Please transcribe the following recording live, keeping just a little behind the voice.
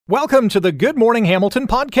Welcome to the Good Morning Hamilton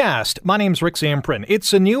podcast. My name's Rick Zamprin.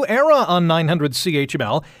 It's a new era on 900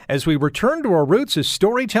 CHML as we return to our roots as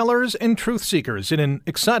storytellers and truth seekers in an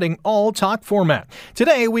exciting all-talk format.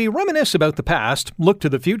 Today, we reminisce about the past, look to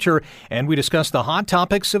the future, and we discuss the hot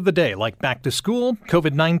topics of the day like back to school,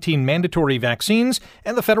 COVID-19 mandatory vaccines,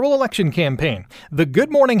 and the federal election campaign. The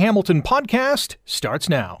Good Morning Hamilton podcast starts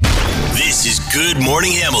now. This is Good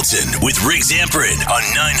Morning Hamilton with Rick Zamprin on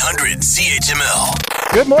 900 CHML.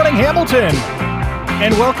 Good morning, Hamilton,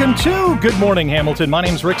 and welcome to Good Morning Hamilton. My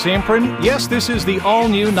name's Rick Zamprin. Yes, this is the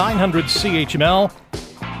all-new 900 CHML.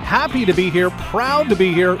 Happy to be here, proud to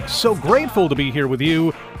be here, so grateful to be here with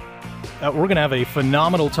you. We're going to have a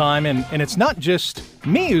phenomenal time, and it's not just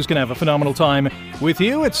me who's going to have a phenomenal time with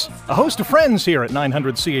you. It's a host of friends here at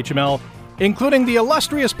 900 CHML, including the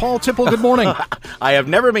illustrious Paul Tipple. Good morning. I have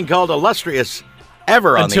never been called illustrious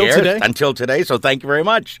ever on the air until today, so thank you very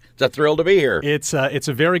much. It's a thrill to be here. It's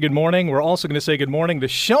a very good morning. We're also going to say good morning to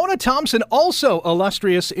Shona Thompson, also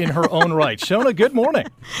illustrious in her own right. Shona, good morning.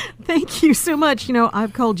 Thank you so much. You know,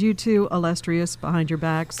 I've called you two illustrious behind your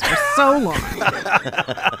backs for so long.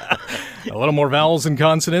 A little more vowels and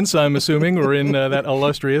consonants, I'm assuming, we're in that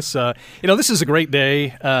illustrious. This is a great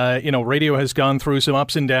day. Radio has gone through some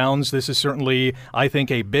ups and downs. This is certainly, I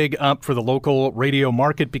think, a big up for the local radio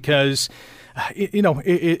market because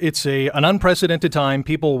it's an unprecedented time.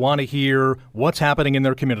 People want to hear what's happening in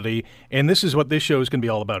their community, and this is what this show is going to be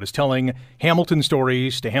all about, is telling Hamilton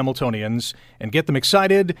stories to Hamiltonians and get them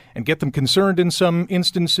excited and get them concerned in some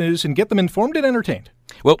instances and get them informed and entertained.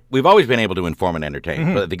 Well, we've always been able to inform and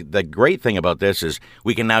entertain, but the great thing about this is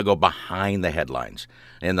we can now go behind the headlines.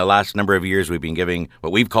 In the last number of years, we've been giving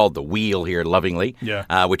what we've called the wheel here lovingly,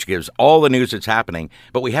 which gives all the news that's happening,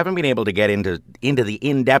 but we haven't been able to get into the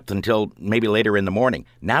in-depth until maybe later in the morning.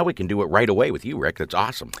 Now we can do it right away with you, Rick. That's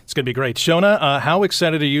awesome. It's going to be great. Shona, how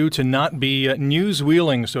excited are you to not be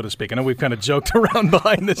news-wheeling, so to speak? I know we've kind of joked around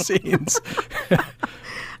behind the scenes.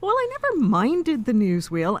 Well, I never minded the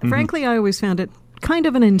news wheel. Frankly, I always found it kind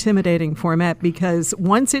of an intimidating format because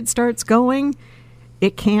once it starts going,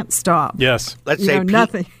 it can't stop. Yes. Let's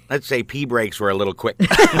say pee breaks were a little quick.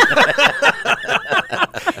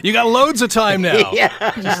 You got loads of time now.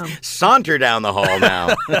 Just saunter down the hall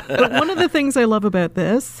now. But one of the things I love about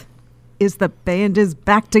this is the band is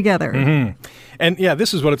back together. And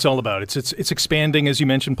this is what it's all about. It's expanding, as you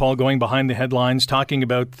mentioned, Paul, going behind the headlines, talking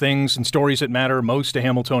about things and stories that matter most to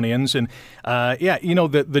Hamiltonians. And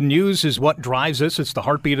the news is what drives us. It's the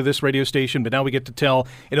heartbeat of this radio station. But now we get to tell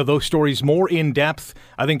those stories more in depth,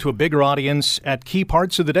 I think, to a bigger audience at key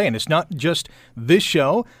parts of the day. And it's not just this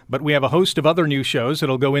show, but we have a host of other new shows that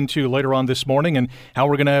I'll go into later on this morning, and how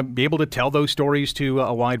we're going to be able to tell those stories to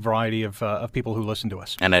a wide variety of people who listen to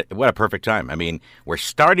us. And what a perfect time. I mean, we're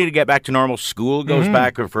starting to get back to normal. School goes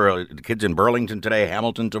back for kids in Burlington today,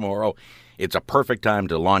 Hamilton tomorrow. It's a perfect time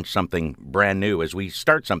to launch something brand new as we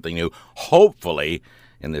start something new, hopefully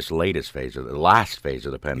in this last phase of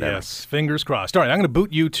the pandemic. Yes, fingers crossed. All right, I'm going to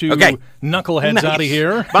boot you two knuckleheads out of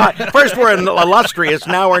here. But first we're illustrious,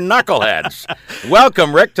 now we're knuckleheads.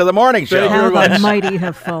 Welcome, Rick, to the morning show. How the mighty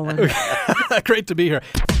have fallen. Great to be here.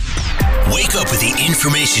 Wake up with the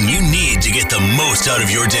information you need to get the most out of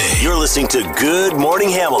your day. You're listening to Good Morning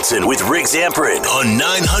Hamilton with Rick Zamprin on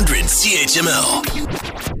 900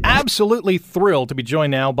 CHML. Absolutely thrilled to be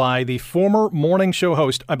joined now by the former morning show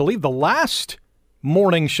host, I believe the last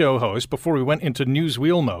morning show host before we went into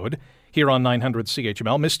newswheel mode here on 900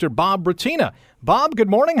 CHML, Mr. Bob Bratina. Bob, good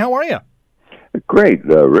morning. How are you? Great,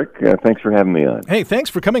 Rick. Thanks for having me on. Hey, thanks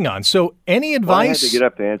for coming on. So, any advice? Well, I had to get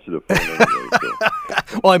up to answer the phone anyway.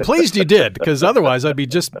 So. Well, I'm pleased you did, because otherwise I'd be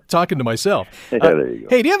just talking to myself. There you go.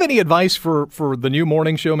 Hey, do you have any advice for the new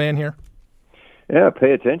morning show man here? Yeah,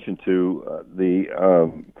 pay attention to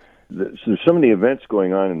there's so many events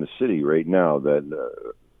going on in the city right now that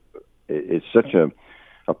it's such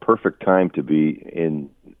a perfect time to be in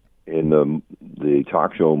the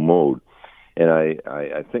talk show mode. And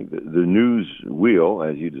I think that the news wheel,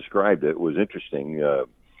 as you described it, was interesting.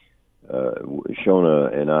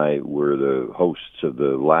 Shona and I were the hosts of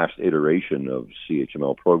the last iteration of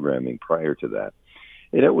CHML programming prior to that.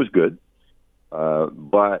 And it was good.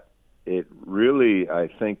 But it really, I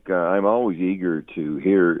think, I'm always eager to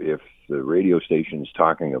hear if the radio station is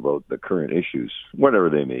talking about the current issues, whatever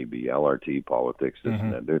they may be, LRT, politics, this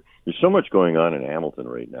and that. There's so much going on in Hamilton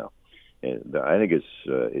right now. And I think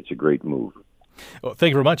it's a great move. Well,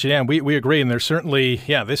 thank you very much. Yeah, we agree. And there's certainly,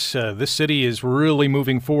 this city is really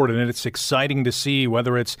moving forward, and it's exciting to see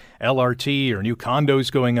whether it's LRT or new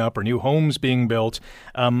condos going up or new homes being built.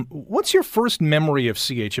 What's your first memory of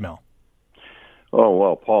CHML? Oh,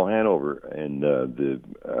 well, Paul Hanover, and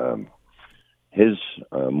his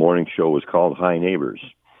morning show was called High Neighbors.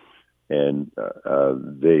 And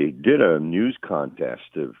they did a news contest.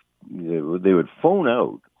 They would phone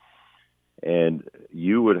out, and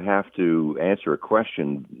you would have to answer a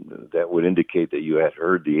question that would indicate that you had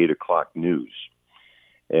heard the 8 o'clock news.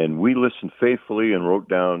 And we listened faithfully and wrote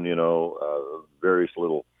down, various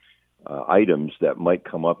little items that might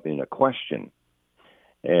come up in a question.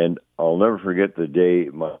 And I'll never forget the day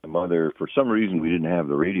my mother, for some reason, we didn't have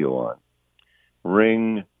the radio on.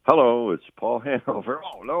 Ring, hello, it's Paul Hanover.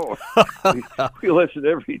 Oh, no. we listen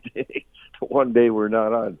every day. One day we're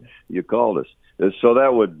not on. You called us. So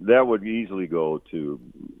that would easily go to,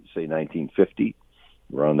 say, 1950,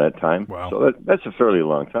 around that time. Wow. So that's a fairly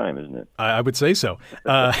long time, isn't it? I would say so.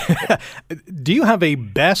 Do you have a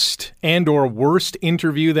best and or worst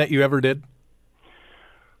interview that you ever did?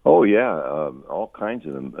 Oh, yeah, all kinds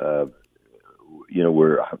of them.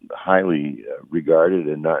 Were highly regarded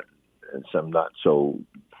and some not so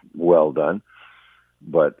well done.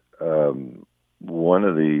 But one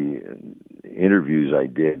of the interviews I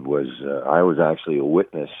did was I was actually a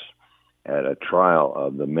witness at a trial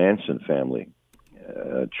of the Manson family.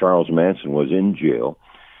 Charles Manson was in jail,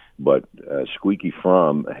 but Squeaky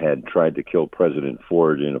Fromm had tried to kill President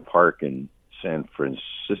Ford in a park in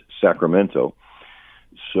Sacramento.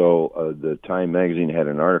 So the Time magazine had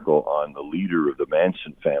an article on the leader of the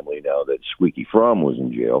Manson family now that Squeaky Fromm was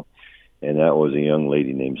in jail, and that was a young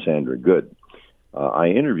lady named Sandra Good. I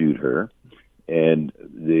interviewed her, and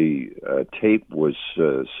the tape was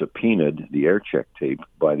subpoenaed, the air check tape,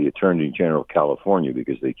 by the Attorney General of California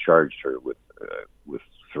because they charged her with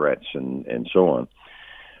threats and so on.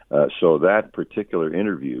 So that particular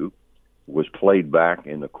interview was played back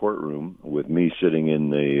in the courtroom with me sitting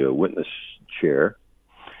in the witness chair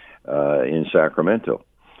in Sacramento.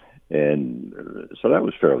 And so that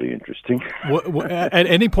was fairly interesting. At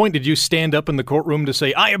any point, did you stand up in the courtroom to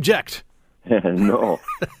say, "I object"? No,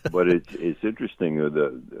 but it's interesting.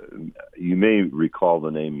 You may recall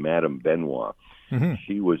the name Madame Benoit. Mm-hmm.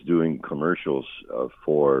 She was doing commercials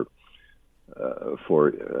for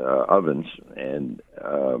ovens and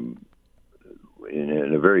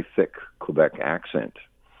in a very thick Quebec accent.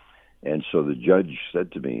 And so the judge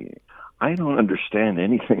said to me, "I don't understand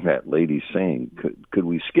anything that lady's saying. Could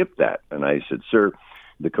we skip that?" And I said, "Sir,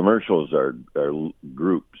 the commercials are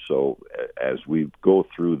grouped, so as we go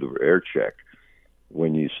through the air check,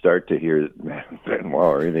 when you start to hear Benoit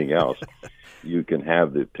or anything else, you can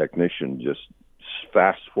have the technician just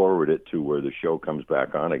fast forward it to where the show comes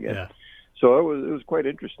back on again." Yeah. So it was quite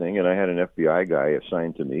interesting, and I had an FBI guy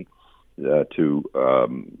assigned to me to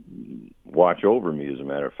watch over me, as a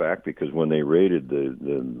matter of fact, because when they raided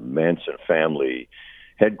the Manson family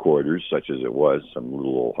headquarters, such as it was, some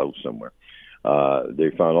little old house somewhere, they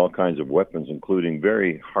found all kinds of weapons, including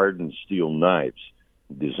very hardened steel knives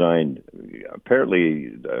designed,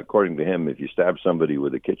 apparently, according to him, if you stab somebody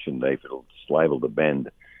with a kitchen knife, it's liable to bend.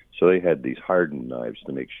 So they had these hardened knives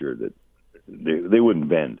to make sure that they wouldn't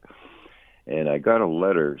bend. And I got a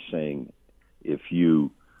letter saying, if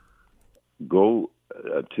you go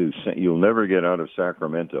you'll never get out of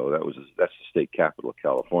Sacramento. That's the state capital of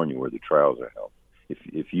California where the trials are held.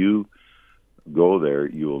 If you go there,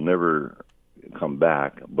 you will never come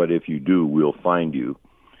back. But if you do, we'll find you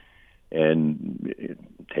and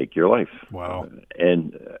take your life. Wow.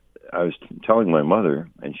 And I was telling my mother,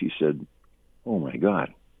 and she said, "Oh my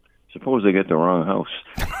God, suppose they get the wrong house."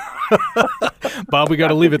 Bob, we got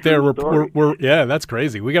to leave it there. Yeah, that's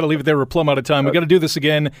crazy. We got to leave it there. We're plumb out of time. We got to do this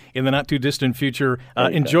again in the not too distant future.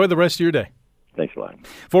 Enjoy the rest of your day. Thanks a lot.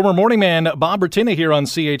 Former morning man Bob Bratina here on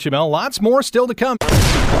CHML. Lots more still to come.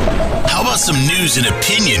 How about some news and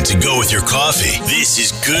opinion to go with your coffee? This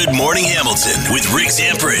is Good Morning Hamilton with Rick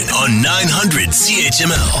Zamperin on 900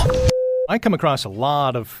 CHML. I come across a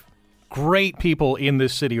lot of great people in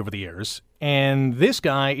this city over the years, and this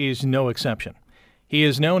guy is no exception. He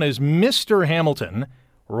is known as Mr. Hamilton,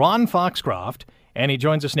 Ron Foxcroft, and he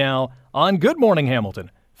joins us now on Good Morning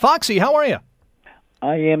Hamilton. Foxy, how are you?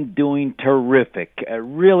 I am doing terrific,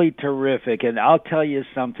 really terrific. And I'll tell you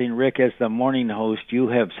something, Rick, as the morning host, you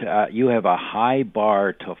have a high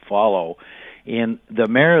bar to follow. In the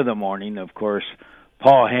Mayor of the Morning, of course,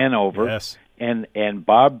 Paul Hanover. Yes. And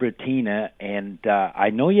Bob Bratina, and I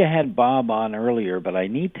know you had Bob on earlier, but I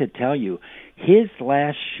need to tell you, his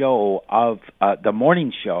last show of the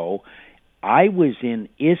morning show, I was in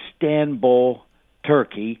Istanbul,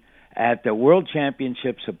 Turkey, at the World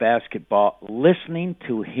Championships of Basketball, listening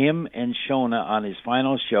to him and Shona on his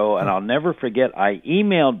final show. And I'll never forget, I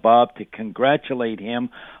emailed Bob to congratulate him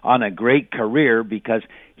on a great career because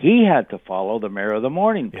he had to follow the Mayor of the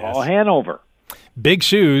Morning, Paul Hanover. Big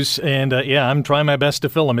shoes, and I'm trying my best to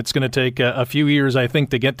fill them. It's going to take a few years, I think,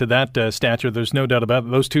 to get to that stature. There's no doubt about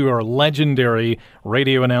it. Those two are legendary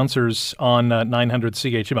radio announcers on 900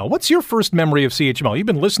 CHML. What's your first memory of CHML? You've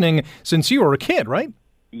been listening since you were a kid, right?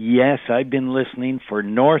 Yes, I've been listening for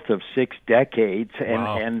north of 6 decades,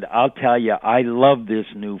 and I'll tell you, I love this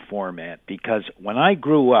new format because when I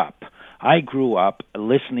grew up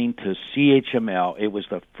listening to CHML. It was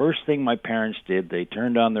the first thing my parents did. They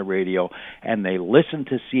turned on the radio, and they listened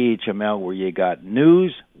to CHML, where you got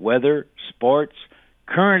news, weather, sports,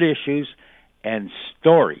 current issues, and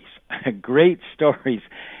stories, great stories,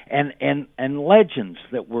 and legends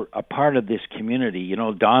that were a part of this community. You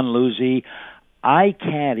know, Don Lucy. I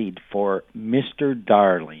caddied for Mr.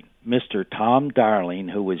 Darling, Mr. Tom Darling,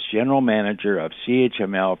 who was general manager of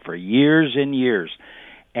CHML for years and years.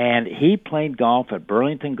 And he played golf at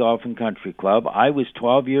Burlington Golf and Country Club. I was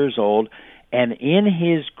 12 years old, and in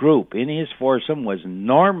his group, in his foursome, was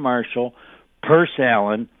Norm Marshall, Perce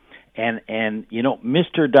Allen, and you know,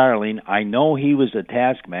 Mr. Darling, I know he was a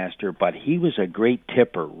taskmaster, but he was a great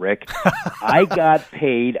tipper, Rick. I got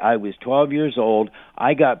paid, I was 12 years old,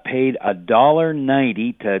 I got paid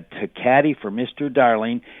 $1.90 to caddy for Mr.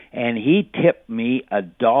 Darling, and he tipped me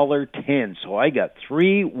 $1.10. So I got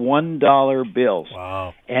 3 $1 bills.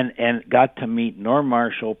 Wow. And got to meet Norm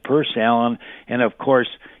Marshall, Perce Allen, and of course,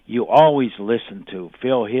 you always listen to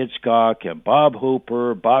Phil Hitchcock and Bob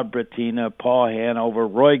Hooper, Bob Brattina, Paul Hanover,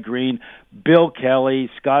 Roy Green, Bill Kelly,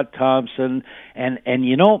 Scott Thompson, and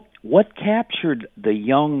you know what captured the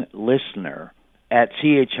young listener at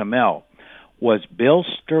CHML was Bill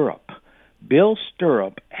Stirrup. Bill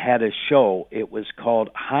Stirrup had a show. It was called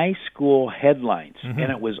High School Headlines,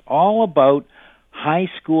 and it was all about high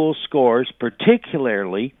school scores,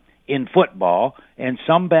 particularly in football and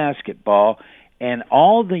some basketball. And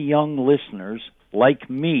all the young listeners, like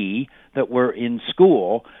me, that were in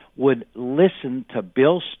school, would listen to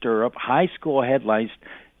Bill Stirrup, High School Headlines,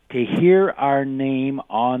 to hear our name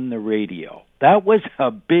on the radio. That was a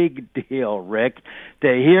big deal, Rick, to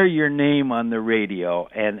hear your name on the radio.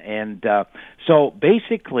 And so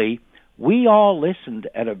basically, we all listened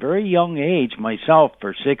at a very young age, myself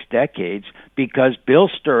for 6 decades, because Bill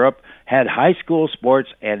Stirrup had high school sports,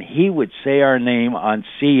 and he would say our name on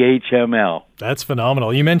CHML. That's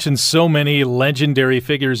phenomenal. You mentioned so many legendary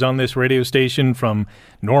figures on this radio station, from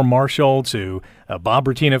Norm Marshall to Bob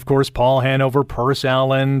Brattina, of course, Paul Hanover, Perce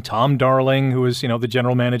Allen, Tom Darling, who was, the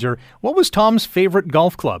general manager. What was Tom's favorite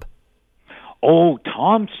golf club? Oh,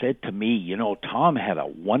 Tom said to me, Tom had a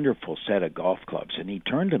wonderful set of golf clubs, and he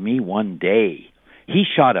turned to me one day. He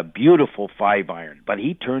shot a beautiful 5-iron, but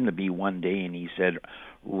he turned to me one day and he said,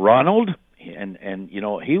 Ronald, and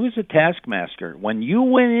he was a taskmaster. When you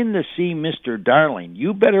went in to see Mr. Darling,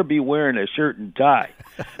 you better be wearing a shirt and tie.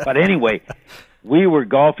 But anyway, we were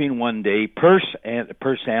golfing one day. Perce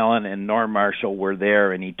Allen and Norm Marshall were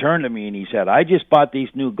there, and he turned to me and he said, I just bought these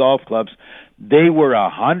new golf clubs. They were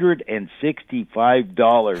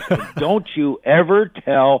 $165. And don't you ever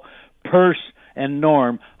tell Perce and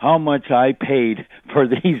Norm how much I paid for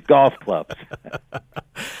these golf clubs.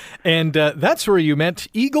 And that's where you met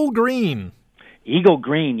Eagle Green. Eagle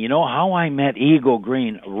Green. You know how I met Eagle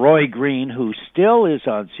Green? Roy Green, who still is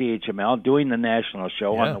on CHML doing the national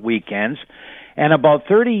show on the weekends. And about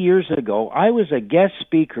 30 years ago, I was a guest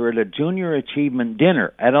speaker at a junior achievement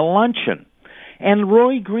dinner at a luncheon. And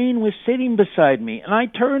Roy Green was sitting beside me. And I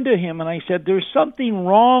turned to him and I said, there's something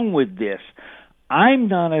wrong with this. I'm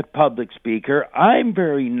not a public speaker. I'm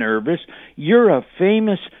very nervous. You're a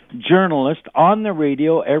famous journalist on the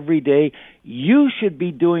radio every day. You should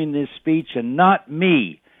be doing this speech and not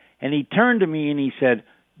me. And he turned to me and he said,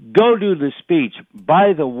 go do the speech.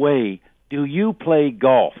 By the way, do you play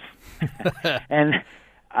golf? And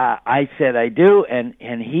I said, I do,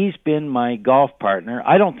 and he's been my golf partner.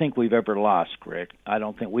 I don't think we've ever lost, Rick.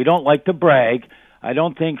 We don't like to brag. I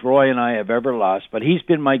don't think Roy and I have ever lost, but he's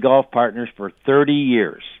been my golf partner for 30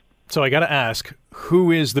 years. So I got to ask,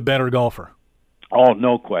 who is the better golfer? Oh,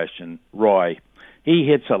 no question, Roy. He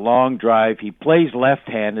hits a long drive. He plays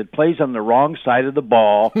left-handed, plays on the wrong side of the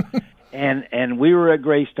ball. And we were at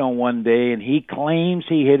Greystone one day, and he claims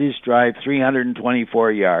he hit his drive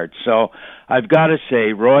 324 yards. So I've got to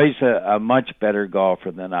say, Roy's a much better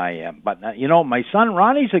golfer than I am. But, my son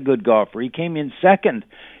Ronnie's a good golfer. He came in second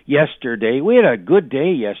yesterday. We had a good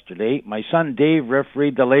day yesterday. My son Dave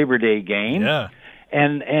refereed the Labor Day game. Yeah.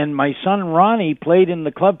 And my son Ronnie played in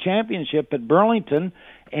the club championship at Burlington,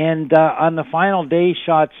 and on the final day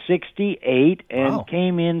shot 68 and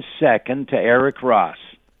came in second to Eric Ross.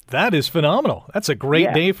 That is phenomenal. That's a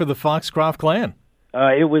great day for the Foxcroft clan.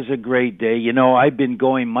 It was a great day. You know, I've been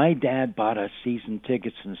going. My dad bought us season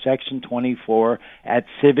tickets in Section 24 at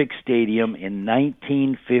Civic Stadium in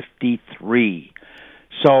 1953.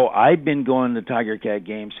 So I've been going to Tiger Cat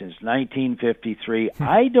games since 1953.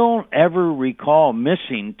 I don't ever recall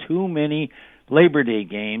missing too many Labor Day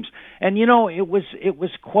games. And, you know, it was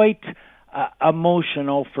quite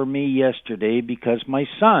emotional for me yesterday because my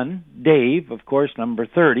son, Dave, of course, number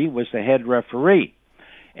 30, was the head referee.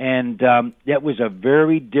 And that was a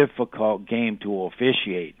very difficult game to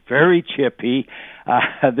officiate. Very chippy.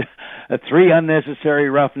 3 unnecessary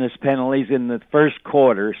roughness penalties in the first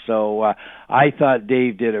quarter. So I thought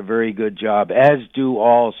Dave did a very good job, as do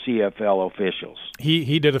all CFL officials.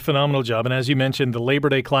 He did a phenomenal job. And as you mentioned, the Labor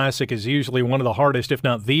Day Classic is usually one of the hardest, if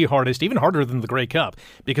not the hardest, even harder than the Grey Cup,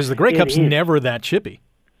 because the Grey Cup's never that chippy.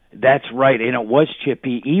 That's right, and it was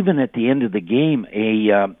chippy. Even at the end of the game,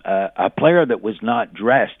 a player that was not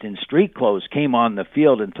dressed in street clothes came on the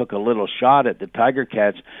field and took a little shot at the Tiger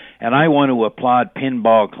Cats. And I want to applaud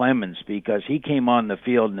Pinball Clemens because he came on the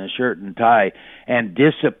field in a shirt and tie and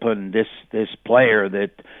disciplined this player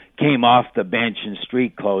that came off the bench in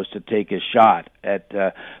street clothes to take a shot at.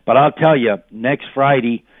 But I'll tell you, next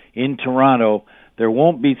Friday in Toronto, there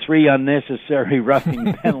won't be 3 unnecessary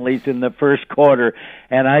roughing penalties in the first quarter,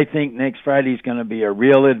 and I think next Friday's going to be a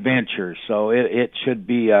real adventure. So it should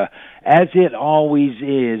be, as it always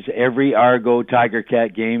is, every Argo Tiger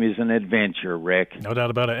Cat game is an adventure, Rick. No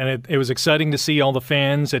doubt about it. And it was exciting to see all the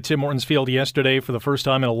fans at Tim Hortons Field yesterday for the first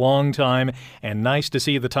time in a long time, and nice to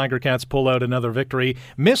see the Tiger Cats pull out another victory.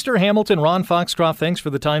 Mr. Hamilton, Ron Foxcroft, thanks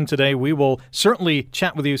for the time today. We will certainly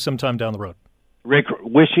chat with you sometime down the road. Rick,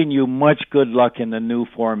 wishing you much good luck in the new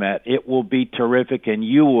format. It will be terrific, and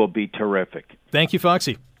you will be terrific. Thank you,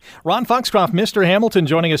 Foxy. Ron Foxcroft, Mr. Hamilton,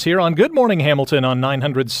 joining us here on Good Morning Hamilton on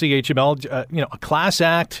 900 CHML. A class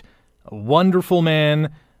act, a wonderful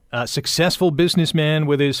man, a successful businessman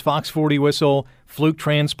with his Fox 40 whistle, Fluke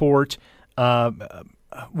Transport,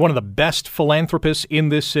 one of the best philanthropists in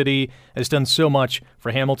this city, has done so much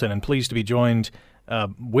for Hamilton, and pleased to be joined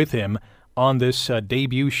with him on this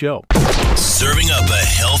debut show. Serving up a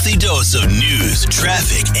healthy dose of news,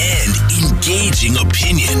 traffic, and engaging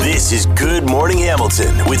opinion. This is Good Morning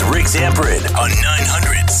Hamilton with Rick Zamperin on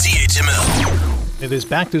 900 CHML. It is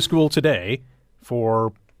back to school today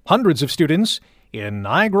for hundreds of students in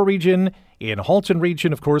Niagara region, in Halton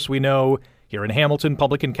region. Of course, we know here in Hamilton,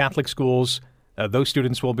 public and Catholic schools, those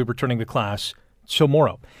students will be returning to class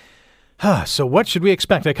tomorrow. So what should we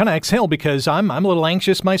expect? I kind of exhale because I'm a little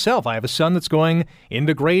anxious myself. I have a son that's going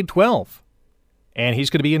into grade 12, and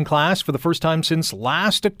he's going to be in class for the first time since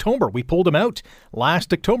last October. We pulled him out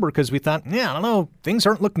last October because we thought, I don't know, things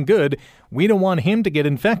aren't looking good. We don't want him to get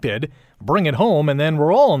infected, bring it home, and then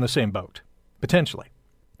we're all in the same boat, potentially.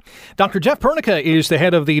 Dr. Jeff Pernica is the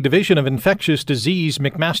head of the Division of Infectious Disease,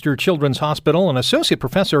 McMaster Children's Hospital, and associate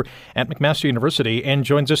professor at McMaster University, and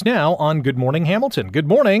joins us now on Good Morning Hamilton. Good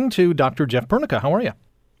morning to Dr. Jeff Pernica. How are you?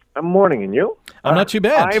 I'm morning, and you? I'm not too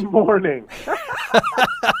bad. I'm morning.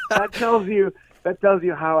 That tells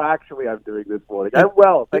you how actually I'm doing this morning. I'm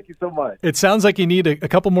well. Thank you so much. It sounds like you need a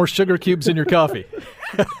couple more sugar cubes in your coffee.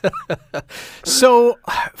 So,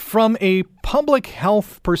 from a public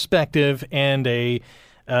health perspective and a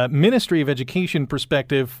Ministry of Education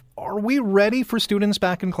perspective, are we ready for students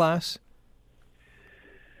back in class?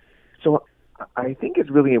 So I think it's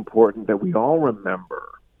really important that we all remember,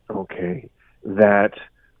 that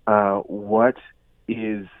what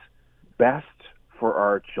is best for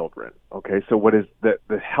our children, so what is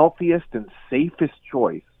the healthiest and safest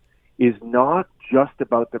choice is not just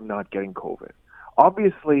about them not getting COVID.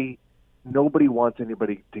 Obviously, nobody wants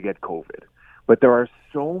anybody to get COVID, but there are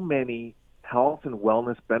so many health and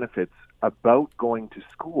wellness benefits about going to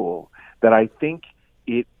school that I think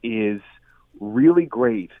it is really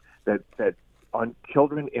great that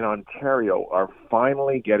children in Ontario are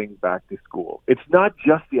finally getting back to school. It's not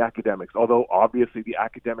just the academics, although obviously the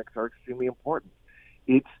academics are extremely important.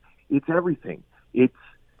 It's everything. It's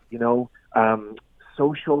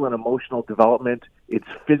social and emotional development. It's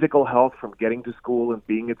physical health from getting to school and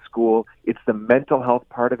being at school. It's the mental health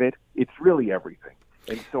part of it. It's really everything.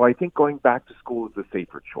 And so I think going back to school is the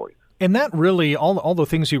safer choice. And that really, all the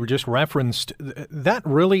things you were just referenced, that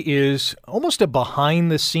really is almost a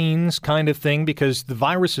behind-the-scenes kind of thing because the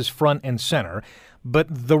virus is front and center. But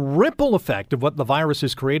the ripple effect of what the virus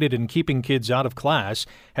has created in keeping kids out of class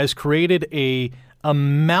has created a a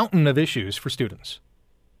mountain of issues for students.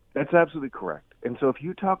 That's absolutely correct. And so if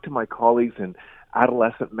you talk to my colleagues in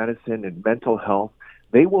adolescent medicine and mental health,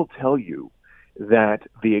 they will tell you that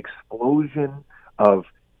the explosion of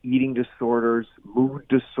eating disorders, mood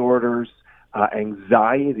disorders,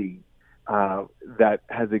 anxiety that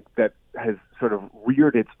has sort of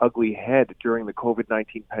reared its ugly head during the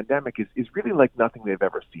COVID-19 pandemic is really like nothing they've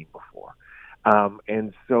ever seen before.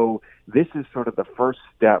 And so this is sort of the first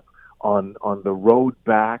step on the road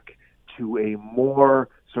back to a more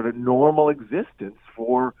sort of normal existence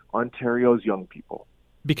for Ontario's young people.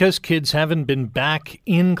 Because kids haven't been back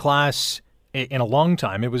in class in a long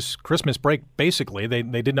time, it was Christmas break basically,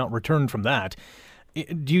 they did not return from that.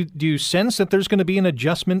 Do you sense that there's going to be an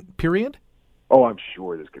adjustment period? Oh, I'm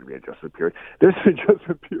sure there's going to be an adjustment period. There's an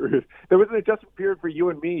adjustment period. There was an adjustment period for you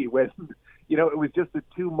and me when, it was just the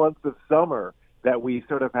 2 months of summer that we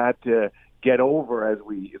sort of had to get over as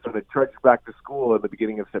we sort of trudged back to school at the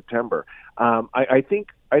beginning of September. I think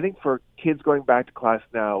for kids going back to class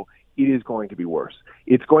now, it is going to be worse.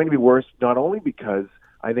 It's going to be worse not only because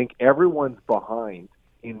I think everyone's behind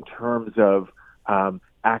in terms of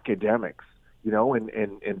academics,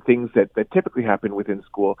 and things that typically happen within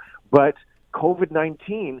school, but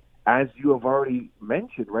COVID-19, as you have already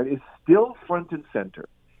mentioned, right, is still front and center.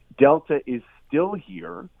 Delta is still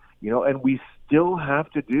here, and we still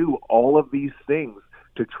have to do all of these things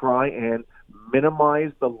to try and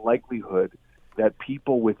minimize the likelihood that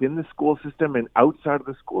people within the school system and outside of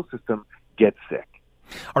the school system get sick.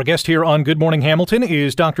 Our guest here on Good Morning Hamilton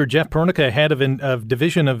is Dr. Jeff Pernica, head of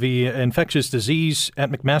Division of the Infectious Disease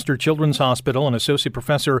at McMaster Children's Hospital and associate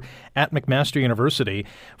professor at McMaster University.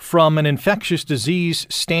 From an infectious disease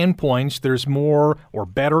standpoint, there's more or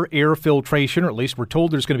better air filtration, or at least we're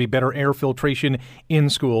told there's going to be better air filtration in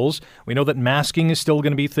schools. We know that masking is still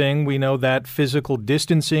going to be a thing. We know that physical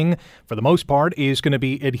distancing, for the most part, is going to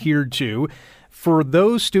be adhered to. For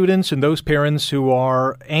those students and those parents who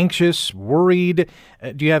are anxious, worried,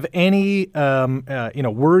 do you have any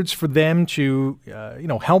words for them to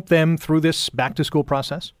help them through this back-to-school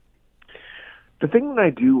process? The thing that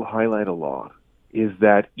I do highlight a lot is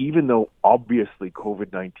that even though obviously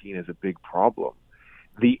COVID-19 is a big problem,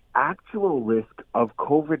 the actual risk of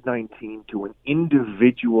COVID-19 to an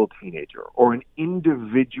individual teenager or an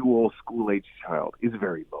individual school-age child is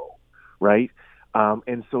very low, right?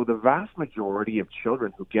 And so the vast majority of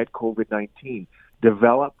children who get COVID-19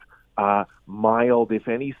 develop mild, if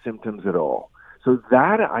any, symptoms at all. So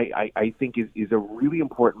that I think is a really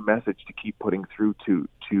important message to keep putting through to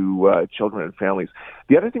children and families.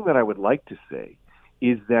 The other thing that I would like to say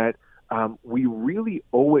is that we really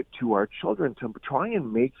owe it to our children to try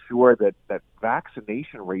and make sure that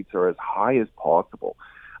vaccination rates are as high as possible,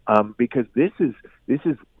 because this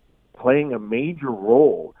is playing a major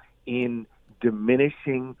role in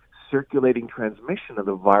diminishing circulating transmission of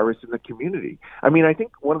the virus in the community. I mean, I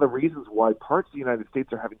think one of the reasons why parts of the United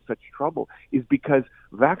States are having such trouble is because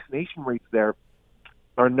vaccination rates there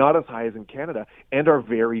are not as high as in Canada and are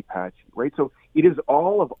very patchy, right? So it is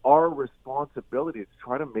all of our responsibility to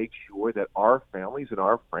try to make sure that our families and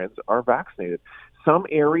our friends are vaccinated. Some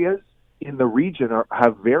areas in the region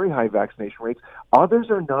have very high vaccination rates.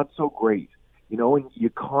 Others are not so great. And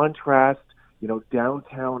you contrast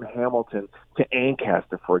downtown Hamilton to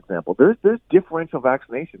Ancaster, for example. There's differential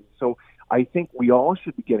vaccination. So I think we all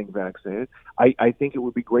should be getting vaccinated. I think it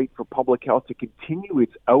would be great for public health to continue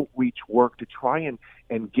its outreach work to try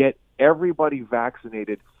and get everybody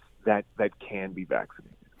vaccinated that can be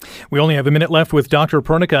vaccinated. We only have a minute left with Dr.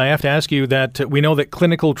 Pernica. I have to ask you that we know that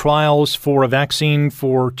clinical trials for a vaccine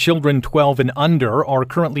for children 12 and under are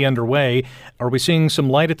currently underway. Are we seeing some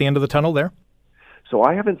light at the end of the tunnel there? So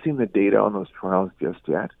I haven't seen the data on those trials just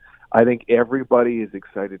yet. I think everybody is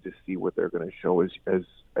excited to see what they're going to show,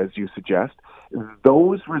 as you suggest.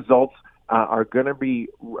 Those results are going to be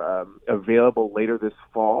available later this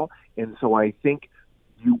fall, and so I think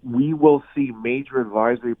we will see major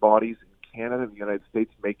advisory bodies in Canada and the United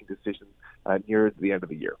States making decisions near the end of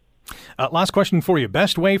the year. Last question for you.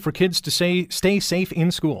 Best way for kids to stay safe in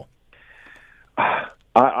school?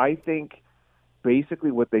 I think basically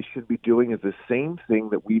what they should be doing is the same thing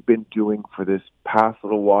that we've been doing for this past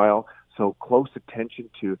little while. So close attention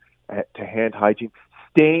to hand hygiene,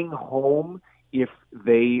 staying home if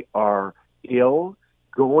they are ill,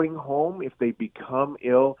 going home if they become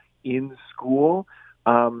ill in school,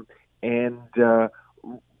 and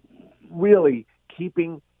really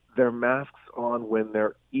keeping their masks on when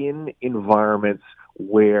they're in environments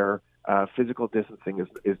where physical distancing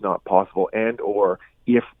is not possible and or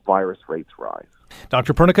if virus rates rise.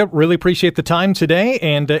 Dr. Pernica, really appreciate the time today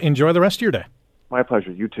and enjoy the rest of your day. My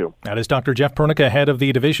pleasure. You too. That is Dr. Jeff Pernica, head of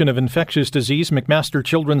the Division of Infectious Disease, McMaster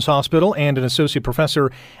Children's Hospital, and an associate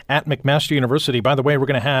professor at McMaster University. By the way, we're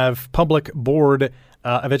going to have Public Board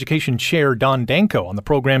of Education Chair Don Danko on the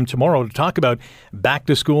program tomorrow to talk about back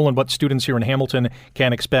to school and what students here in Hamilton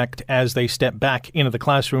can expect as they step back into the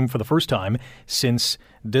classroom for the first time since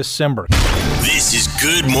December. This is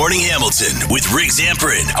Good Morning Hamilton with Rick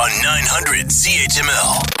Zamperin on 900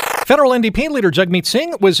 CHML. Federal NDP leader Jagmeet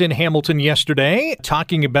Singh was in Hamilton yesterday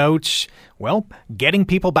talking about, getting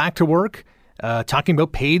people back to work, talking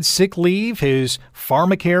about paid sick leave, his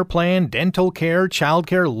pharmacare plan, dental care,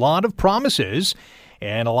 childcare, a lot of promises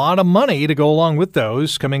and a lot of money to go along with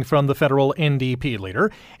those coming from the federal NDP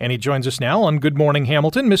leader. And he joins us now on Good Morning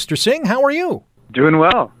Hamilton. Mr. Singh, how are you? Doing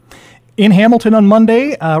well. In Hamilton on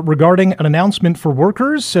Monday regarding an announcement for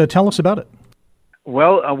workers. Tell us about it.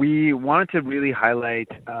 Well, we wanted to really highlight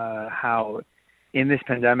how in this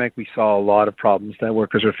pandemic we saw a lot of problems that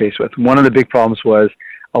workers were faced with. One of the big problems was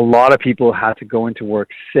a lot of people had to go into work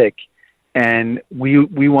sick, and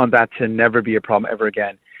we want that to never be a problem ever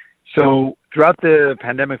again. So throughout the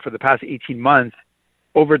pandemic for the past 18 months,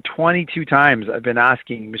 over 22 times I've been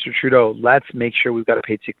asking Mr. Trudeau, let's make sure we've got a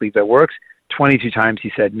paid sick leave that works. 22 times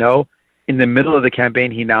he said no. In the middle of the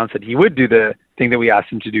campaign, he announced that he would do the thing that we asked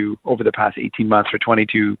him to do over the past 18 months for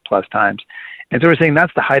 22 plus times. And so we're saying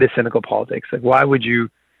that's the height of cynical politics. Like, why would you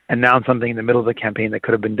announce something in the middle of the campaign that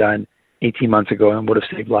could have been done 18 months ago and would have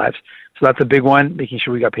saved lives? So that's a big one, making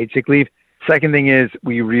sure we got paid sick leave. Second thing is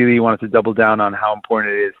we really wanted to double down on how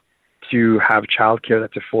important it is to have childcare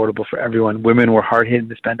that's affordable for everyone. Women were hard hit in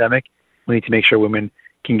this pandemic. We need to make sure women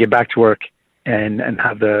can get back to work and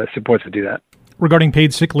have the support to do that. Regarding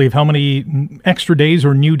paid sick leave, how many extra days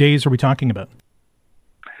or new days are we talking about?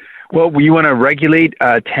 Well, we want to regulate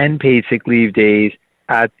 10 paid sick leave days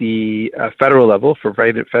at the federal level for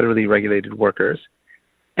federally regulated workers,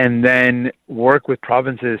 and then work with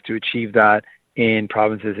provinces to achieve that in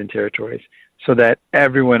provinces and territories so that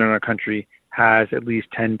everyone in our country has at least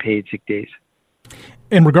 10 paid sick days.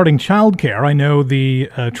 And regarding childcare, I know the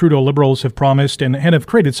Trudeau Liberals have promised and have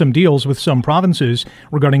created some deals with some provinces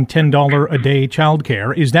regarding $10 a day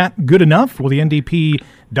childcare. Is that good enough? Will the NDP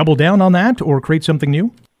double down on that or create something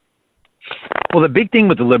new? Well, the big thing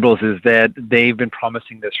with the Liberals is that they've been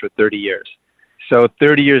promising this for 30 years. So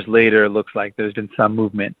 30 years later, it looks like there's been some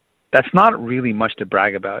movement. That's not really much to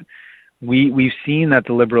brag about. We've seen that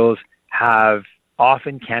the Liberals have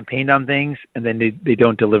often campaigned on things and then they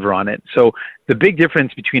don't deliver on it. So the big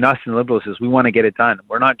difference between us and the Liberals is we want to get it done.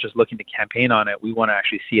 We're not just looking to campaign on it. We want to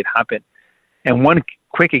actually see it happen. And one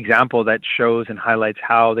quick example that shows and highlights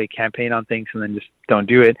how they campaign on things and then just don't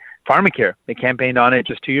do it, pharmacare. They campaigned on it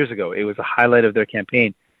just 2 years ago. It was a highlight of their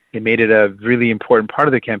campaign. They made it a really important part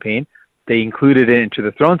of their campaign. They included it into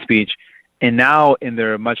the throne speech. And now in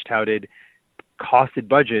their much touted costed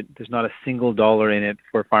budget, there's not a single dollar in it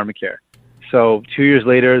for pharmacare. So 2 years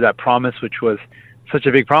later, that promise, which was such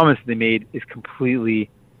a big promise they made, is completely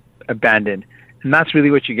abandoned. And that's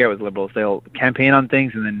really what you get with Liberals. They'll campaign on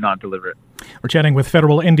things and then not deliver it. We're chatting with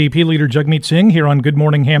federal NDP leader Jagmeet Singh here on Good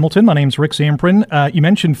Morning Hamilton. My name's Rick Zamperin. You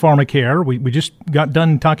mentioned pharmacare. We just got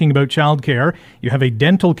done talking about childcare. You have a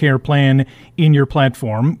dental care plan in your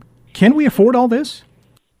platform. Can we afford all this?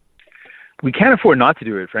 We can't afford not to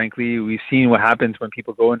do it, frankly. We've seen what happens when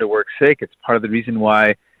people go into work sick. It's part of the reason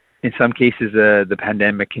why in some cases, the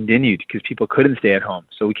pandemic continued because people couldn't stay at home.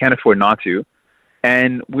 So we can't afford not to.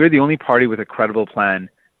 And we're the only party with a credible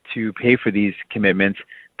plan to pay for these commitments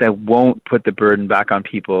that won't put the burden back on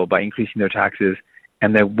people by increasing their taxes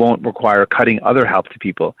and that won't require cutting other help to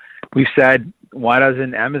people. We've said, why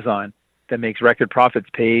doesn't Amazon, that makes record profits,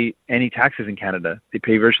 pay any taxes in Canada? They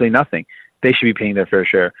pay virtually nothing. They should be paying their fair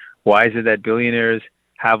share. Why is it that billionaires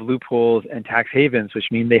have loopholes and tax havens,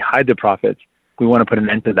 which mean they hide their profits? We want to put an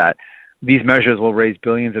end to that. These measures will raise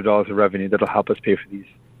billions of dollars of revenue that will help us pay for these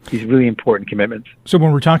really important commitments. So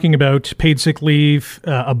when we're talking about paid sick leave,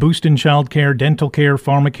 a boost in childcare, dental care,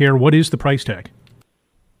 pharmacare, what is the price tag?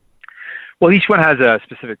 Well, each one has a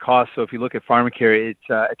specific cost. So if you look at pharmacare, it's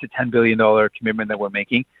a $10 billion commitment that we're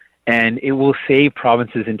making, and it will save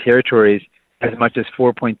provinces and territories as much as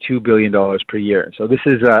 $4.2 billion per year. So this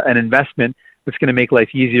is an investment that's going to make life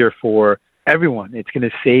easier for everyone. It's going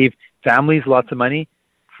to save families lots of money.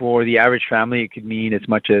 For the average family, it could mean as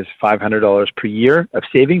much as $500 per year of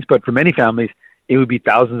savings, but for many families, it would be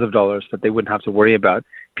thousands of dollars that they wouldn't have to worry about.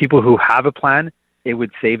 People who have a plan, it would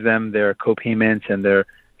save them their co-payments and their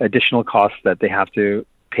additional costs that they have to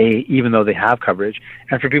pay even though they have coverage.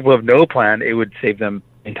 And for people who have no plan, it would save them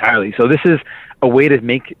entirely. So this is a way to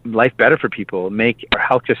make life better for people, make our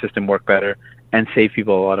healthcare system work better, and save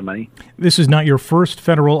people a lot of money. This is not your first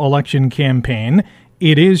federal election campaign.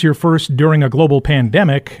 It is your first during a global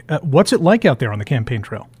pandemic. What's it like out there on the campaign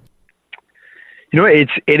trail? It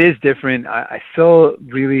is different. I still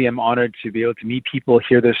really am honored to be able to meet people,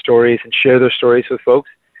 hear their stories, and share their stories with folks.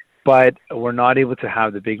 But we're not able to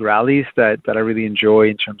have the big rallies that I really enjoy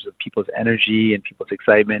in terms of people's energy and people's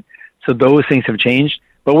excitement. So those things have changed.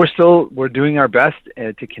 But we're doing our best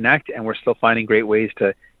to connect, and we're still finding great ways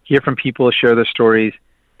to hear from people, share their stories,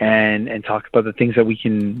 and talk about the things that we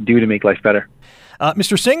can do to make life better.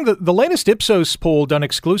 Mr. Singh, the latest Ipsos poll done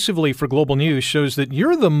exclusively for Global News shows that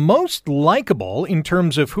you're the most likable in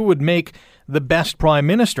terms of who would make the best prime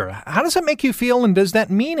minister. How does that make you feel, and does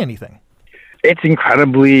that mean anything? It's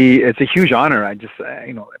a huge honor. I just,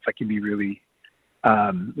 if I can be really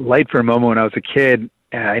light for a moment, when I was a kid,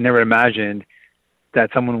 I never imagined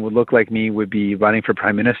that someone would look like me would be running for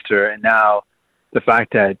prime minister. And now the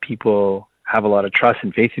fact that people have a lot of trust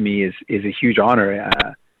and faith in me is a huge honor.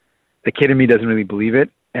 The kid in me doesn't really believe it.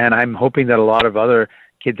 And I'm hoping that a lot of other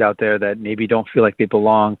kids out there that maybe don't feel like they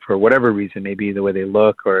belong for whatever reason, maybe the way they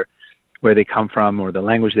look or where they come from or the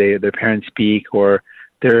language their parents speak or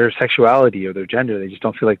their sexuality or their gender, they just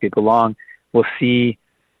don't feel like they belong. We'll see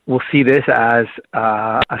this as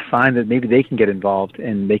a sign that maybe they can get involved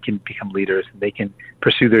and they can become leaders and they can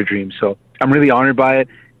pursue their dreams. So I'm really honored by it.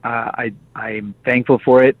 I'm thankful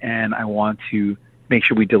for it, and I want to make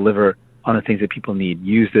sure we deliver on the things that people need.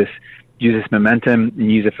 Use this momentum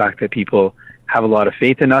and use the fact that people have a lot of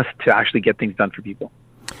faith in us to actually get things done for people.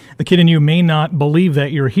 The kid in you may not believe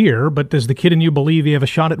that you're here, but does the kid in you believe you have a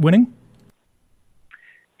shot at winning?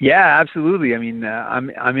 Yeah, absolutely. I mean,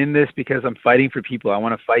 I'm in this because I'm fighting for people. I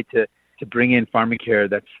want to fight to bring in pharmacare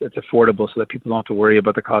that's affordable so that people don't have to worry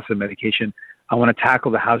about the cost of medication. I want to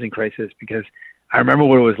tackle the housing crisis because I remember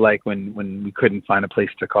what it was like when we couldn't find a place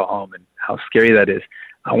to call home and how scary that is.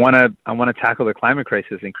 I want to tackle the climate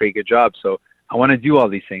crisis and create good jobs. So I want to do all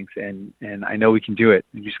these things, and I know we can do it.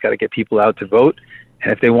 We just got to get people out to vote,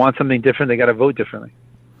 and if they want something different, they got to vote differently.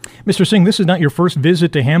 Mr. Singh, this is not your first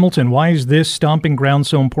visit to Hamilton. Why is this stomping ground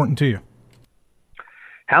so important to you?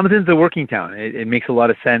 Hamilton's a working town. It makes a lot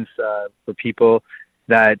of sense for people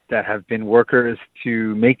that have been workers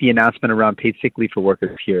to make the announcement around paid sick leave for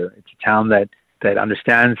workers here. It's a town that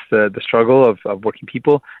understands the struggle of working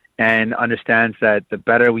people and understands that the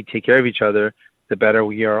better we take care of each other, the better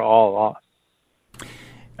we are all off.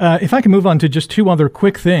 If I can move on to just two other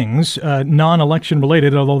quick things, non-election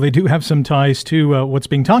related, although they do have some ties to what's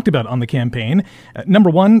being talked about on the campaign. Number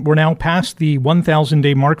one, we're now past the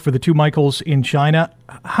 1,000-day mark for the two Michaels in China.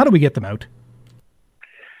 How do we get them out?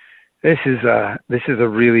 This is a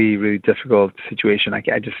really, really difficult situation.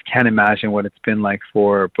 I just can't imagine what it's been like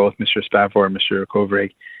for both Mr. Spavor and Mr.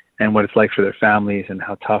 Kovrig, and what it's like for their families, and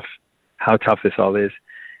how tough this all is.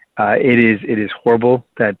 It is horrible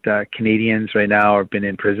that Canadians right now have been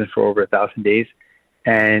in prison for over 1,000 days,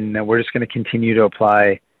 and we're just going to continue to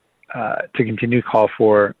apply, to continue to call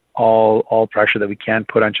for all pressure that we can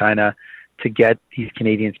put on China to get these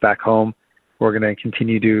Canadians back home. We're going to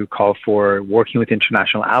continue to call for working with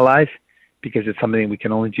international allies, because it's something we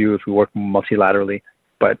can only do if we work multilaterally,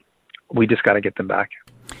 but we just got to get them back.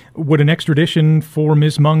 Would an extradition for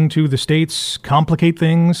Ms. Meng to the States complicate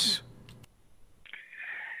things?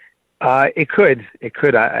 It could.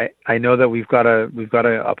 I know that we've got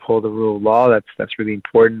to uphold the rule of law. That's really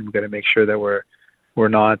important. We've got to make sure that we're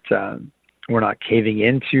not caving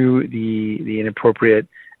into the inappropriate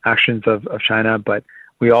actions of China. But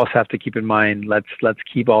we also have to keep in mind, let's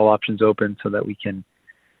keep all options open so that we can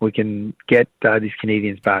get these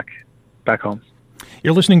Canadians back home.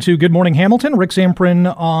 You're listening to Good Morning Hamilton. Rick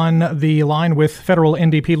Zamperin on the line with federal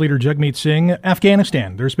NDP leader Jagmeet Singh.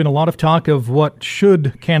 Afghanistan, there's been a lot of talk of what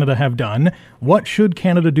should Canada have done. What should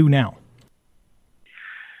Canada do now?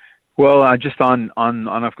 Well, just on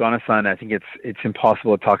Afghanistan, I think it's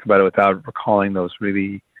impossible to talk about it without recalling those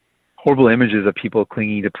really horrible images of people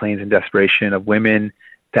clinging to planes in desperation, of women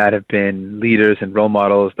that have been leaders and role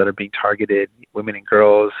models that are being targeted, women and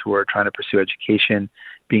girls who are trying to pursue education,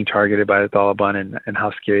 being targeted by the Taliban, and how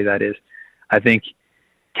scary that is. I think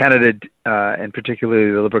Canada, and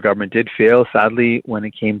particularly the Liberal government, did fail, sadly, when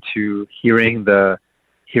it came to hearing the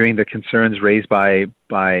concerns raised by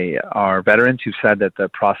our veterans, who said that the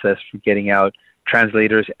process for getting out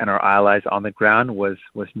translators and our allies on the ground was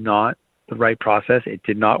not the right process. It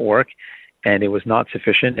did not work, and it was not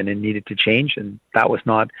sufficient, and it needed to change. And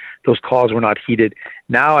those calls were not heeded.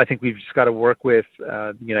 Now I think we've just got to work with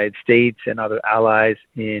the United States and other allies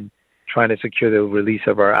in trying to secure the release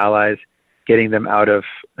of our allies, getting them out of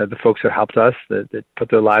the folks that helped us, that put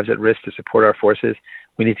their lives at risk to support our forces.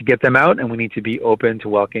 We need to get them out, and we need to be open to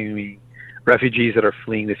welcoming refugees that are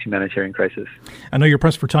fleeing this humanitarian crisis. I know you're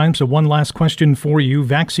pressed for time, so one last question for you.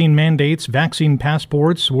 Vaccine mandates, vaccine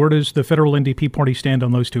passports, where does the federal NDP party stand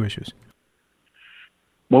on those two issues?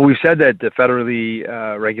 Well, we've said that the federally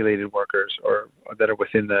regulated workers or that are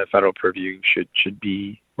within the federal purview should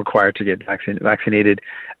be required to get vaccinated.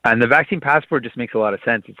 And the vaccine passport just makes a lot of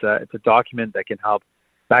sense. It's a document that can help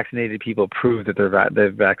vaccinated people prove that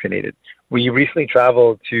they're vaccinated. We recently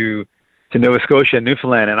traveled to Nova Scotia and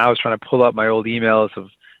Newfoundland, and I was trying to pull up my old emails of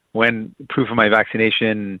when proof of my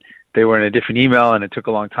vaccination. They were in a different email, and it took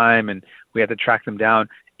a long time, and we had to track them down.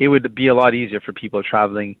 It would be a lot easier for people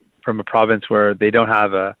traveling from a province where they don't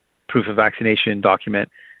have a proof of vaccination document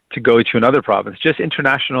to go to another province. Just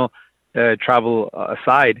international travel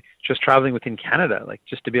aside, just traveling within Canada, like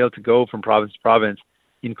just to be able to go from province to province.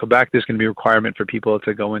 In Quebec, there's going to be a requirement for people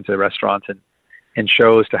to go into restaurants and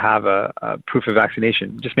shows to have a proof of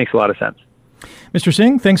vaccination. It just makes a lot of sense. Mr.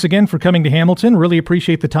 Singh, thanks again for coming to Hamilton. Really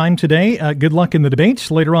appreciate the time today. Good luck in the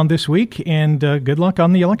debates later on this week, and good luck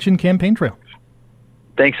on the election campaign trail.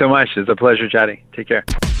 Thanks so much. It's a pleasure chatting. Take care.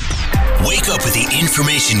 Wake up with the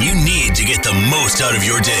information you need to get the most out of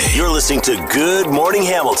your day. You're listening to Good Morning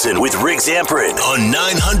Hamilton with Rick Zamperin on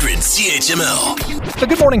 900 CHML. The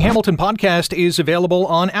Good Morning Hamilton podcast is available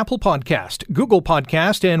on Apple Podcast, Google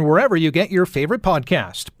Podcast, and wherever you get your favorite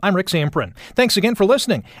podcast. I'm Rick Zamperin. Thanks again for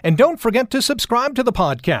listening. And don't forget to subscribe to the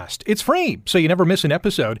podcast. It's free, so you never miss an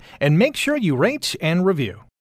episode. And make sure you rate and review.